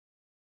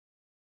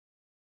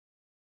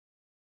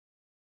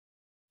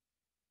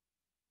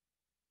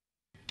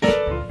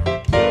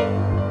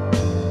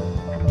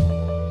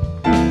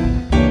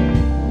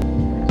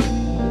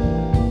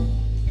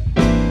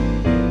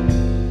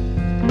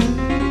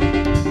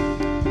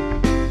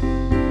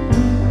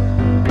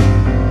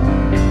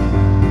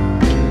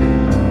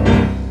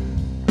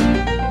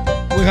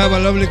have a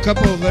lovely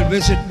couple that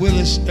visit with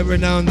us every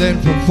now and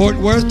then from Fort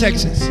Worth,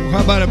 Texas. So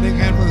how about a big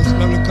hand for this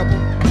lovely couple?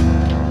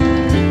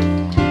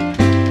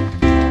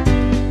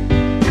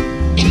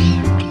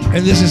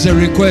 And this is a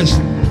request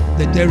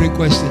that they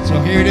requested,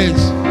 so here it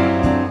is.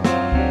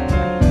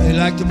 They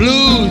like the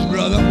blues,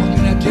 brother. What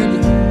can I tell you?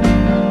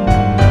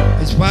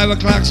 It's 5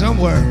 o'clock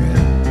somewhere,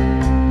 man.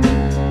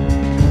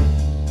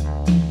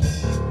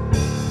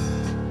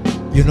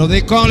 You know they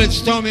call it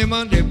Stormy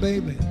Monday,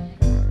 baby.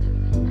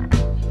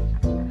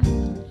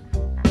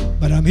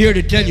 But I'm here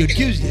to tell you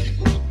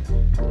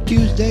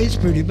Tuesday's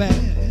pretty bad.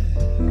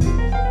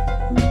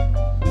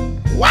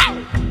 Wow!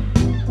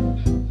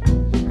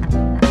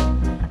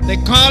 They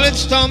call it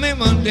Stormy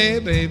Monday,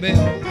 baby.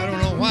 I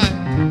don't know why.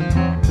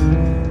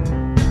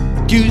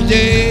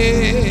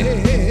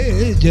 Tuesday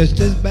is just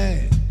as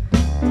bad.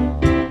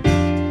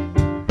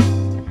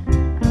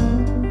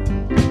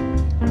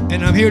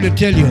 And I'm here to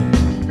tell you,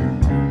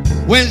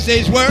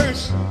 Wednesday's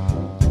worse.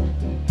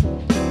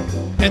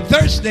 And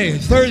Thursday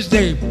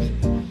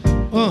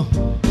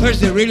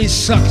really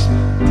sucks.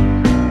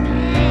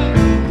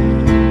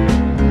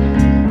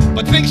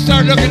 But things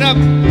start looking up.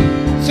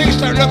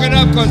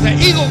 Because the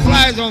eagle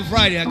flies on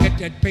Friday. I get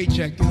that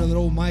paycheck, you know, that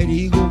old mighty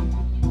eagle.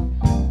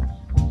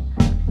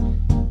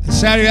 And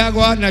Saturday I go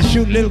out and I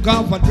shoot a little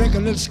golf, I drink a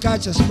little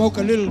scotch, I smoke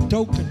a little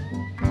token.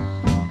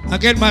 I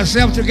get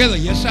myself together,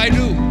 yes I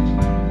do.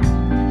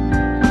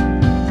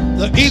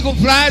 The eagle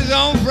flies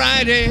on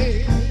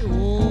Friday.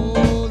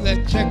 Oh,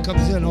 that check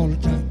comes in all the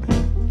time.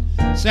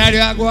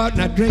 Saturday I go out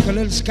and I drink a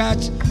little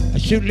scotch, I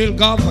shoot a little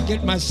golf, I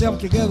get myself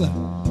together.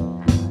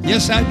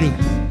 Yes I do.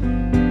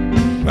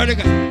 Swear to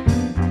God.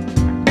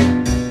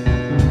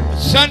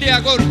 Sunday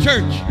I go to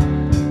church.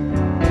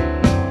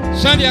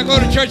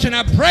 And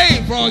I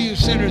pray for all you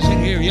sinners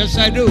in here. Yes,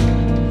 I do.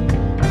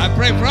 I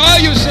pray for all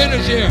you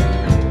sinners here.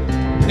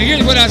 And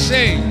here's what I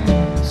say.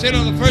 I sit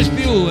on the first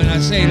pew and I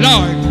say,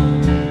 Lord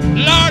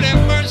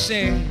have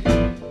mercy.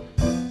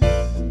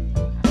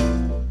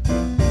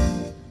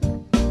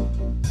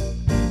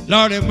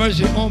 Lord have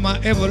mercy on my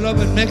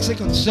ever-loving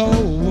Mexican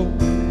soul.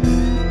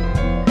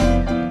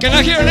 Can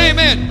I hear an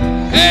amen?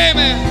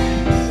 Amen.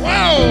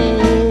 Whoa.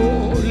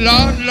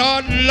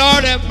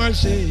 Lord have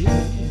mercy.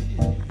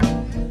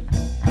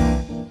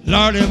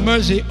 Lord have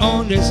mercy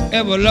on this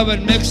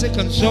ever-loving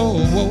Mexican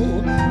soul.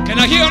 Can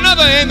I hear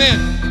another amen?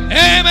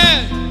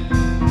 Amen.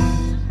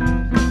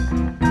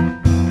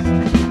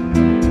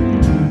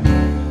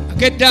 I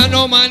get down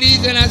on my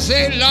knees and I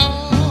say,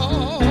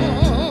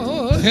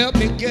 Lord, help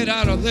me get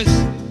out of this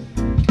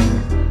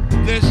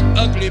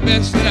ugly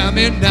mess that I'm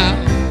in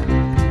now.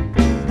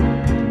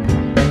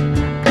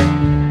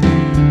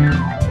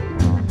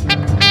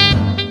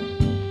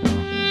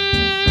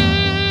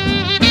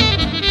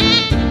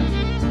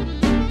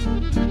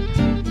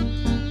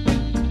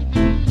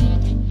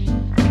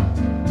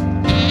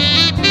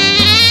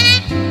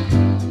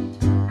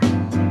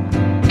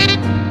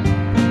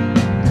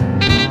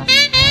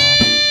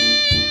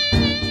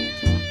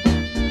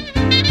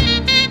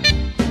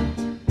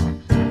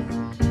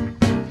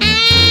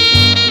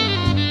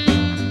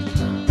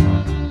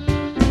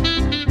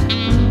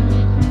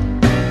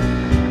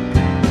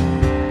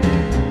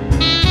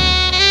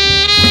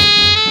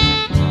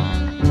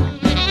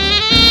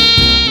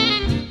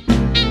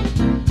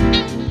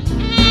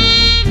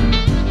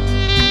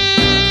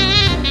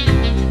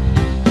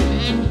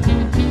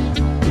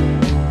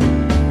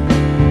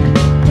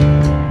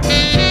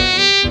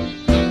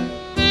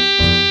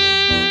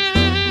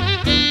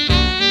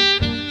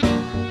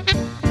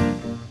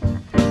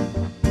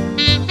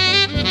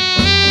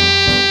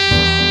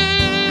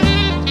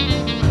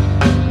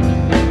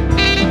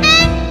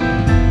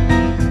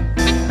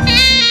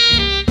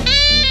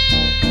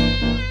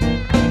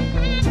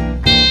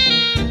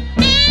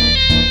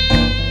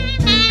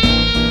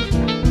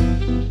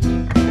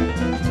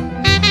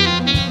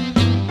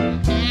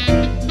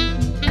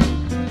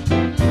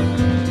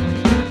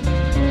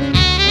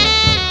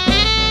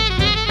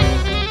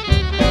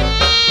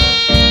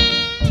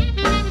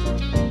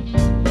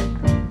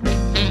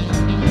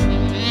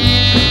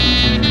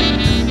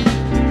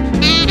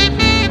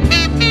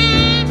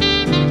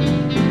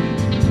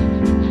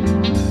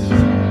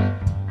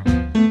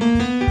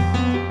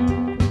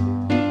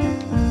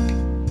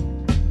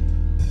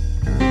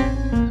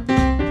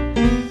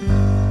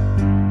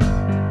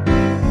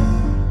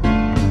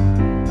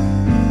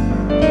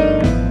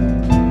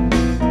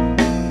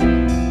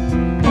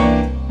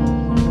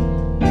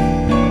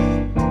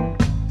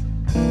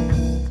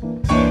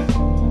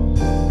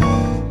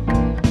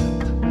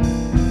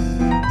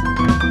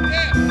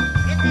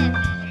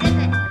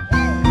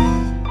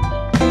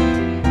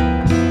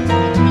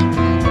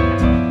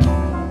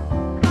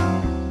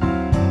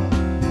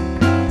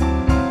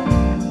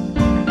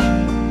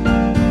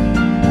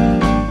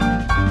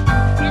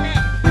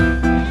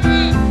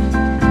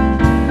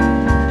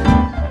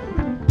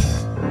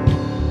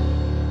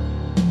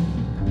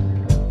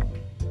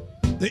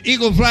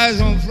 Eagle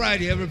flies on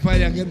Friday. Every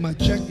Friday I get my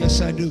check.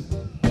 Yes, I do.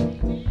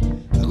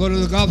 I go to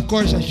the golf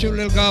course. I shoot a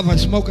little golf. I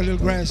smoke a little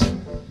grass.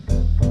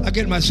 I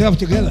get myself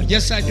together.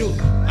 Yes, I do.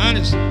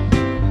 Honest.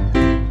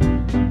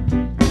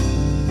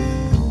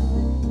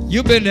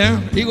 You've been there.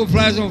 Eagle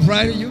flies on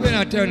Friday. You've been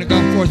out there in the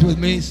golf course with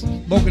me,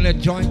 smoking that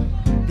joint,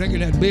 drinking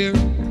that beer.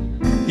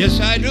 Yes,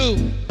 I do.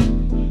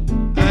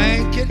 I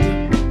ain't kidding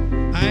you.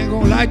 I ain't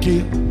gonna lie to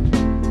you.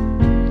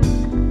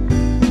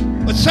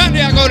 But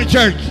Sunday I go to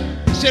church.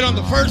 I sit on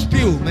the first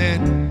pew,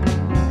 man.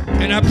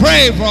 And I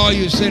pray for all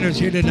you sinners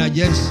here tonight.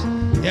 Yes.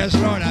 Yes,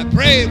 Lord. I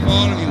pray for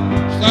all of you.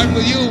 Starting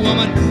with you,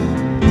 woman.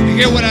 You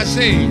hear what I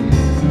say?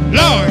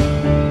 Lord,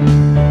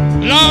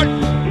 Lord,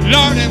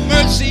 Lord have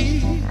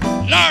mercy.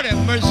 Lord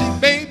have mercy,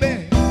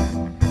 baby.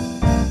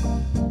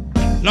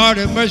 Lord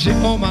have mercy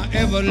on my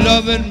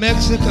ever-loving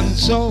Mexican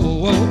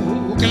soul.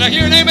 Can I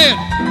hear an amen?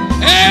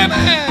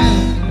 Amen.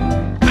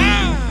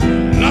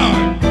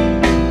 Lord,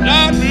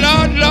 Lord,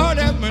 Lord, Lord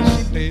have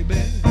mercy,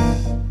 baby.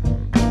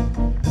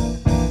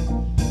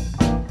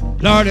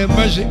 Lord have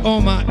mercy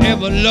on my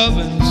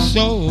ever-loving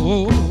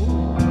soul.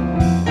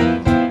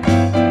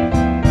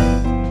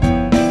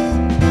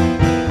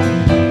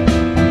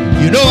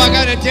 You know I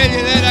gotta tell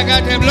you that I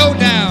got them low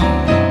down.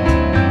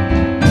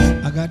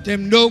 I got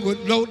them no good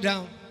low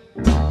down.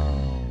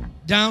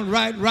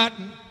 Downright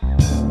rotten.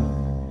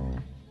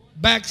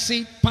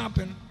 Backseat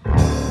popping.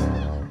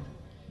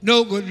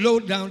 No good low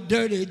down,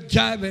 dirty,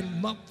 jiving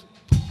muff.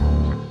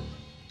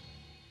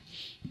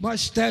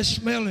 Mustache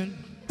smelling.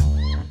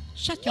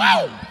 Shut your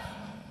mouth.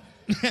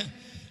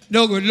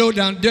 No good low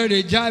down,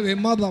 dirty, jiving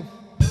mother.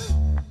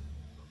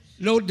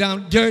 Low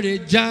down, dirty,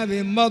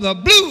 jiving mother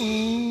blue.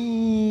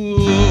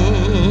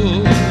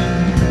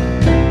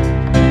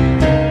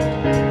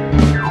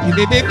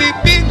 Beep beep beep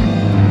beep.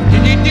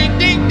 Ding ding ding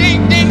ding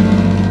ding ding.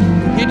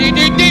 Ding ding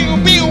ding ding.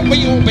 Beep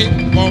beep beep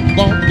beep. Wow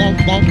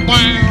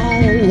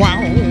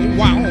wow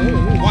wow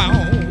wow wow.